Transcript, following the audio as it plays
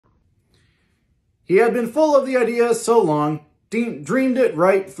He had been full of the idea so long, dreamed it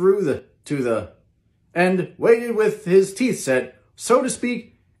right through to the end, waited with his teeth set, so to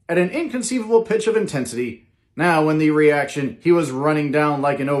speak, at an inconceivable pitch of intensity. Now, in the reaction, he was running down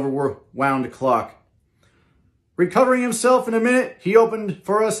like an overwound clock. Recovering himself in a minute, he opened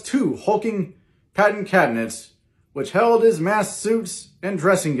for us 2 hulking patent cabinets, which held his masked suits and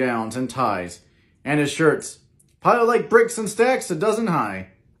dressing gowns and ties, and his shirts, piled like bricks in stacks a dozen high.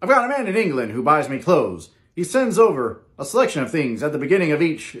 I've got a man in England who buys me clothes. He sends over a selection of things at the beginning of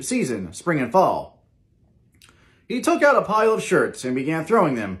each season, spring and fall. He took out a pile of shirts and began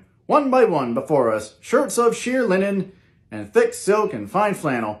throwing them, one by one, before us, shirts of sheer linen and thick silk and fine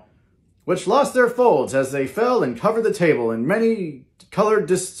flannel, which lost their folds as they fell and covered the table in many-colored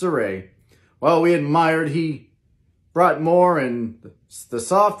disarray. While we admired, he brought more, and the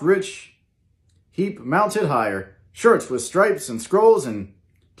soft, rich heap mounted higher, shirts with stripes and scrolls and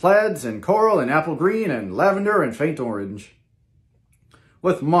plaids and coral and apple green and lavender and faint orange,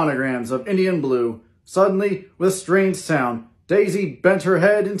 with monograms of Indian blue. Suddenly, with a strange sound, Daisy bent her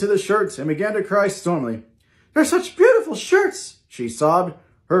head into the shirts and began to cry stormily. "They're such beautiful shirts," she sobbed,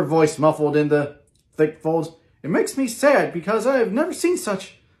 her voice muffled in the thick folds. "It makes me sad because I have never seen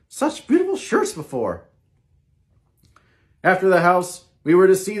such beautiful shirts before." After the house, we were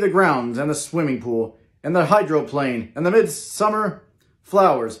to see the grounds and the swimming pool and the hydroplane and the midsummer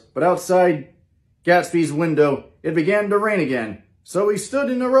flowers, but outside Gatsby's window it began to rain again, so we stood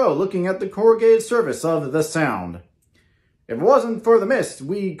in a row looking at the corrugated surface of the Sound. "If it wasn't for the mist,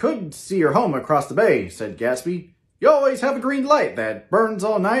 we could see your home across the bay," said Gatsby. "You always have a green light that burns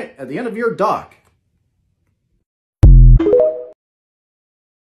all night at the end of your dock."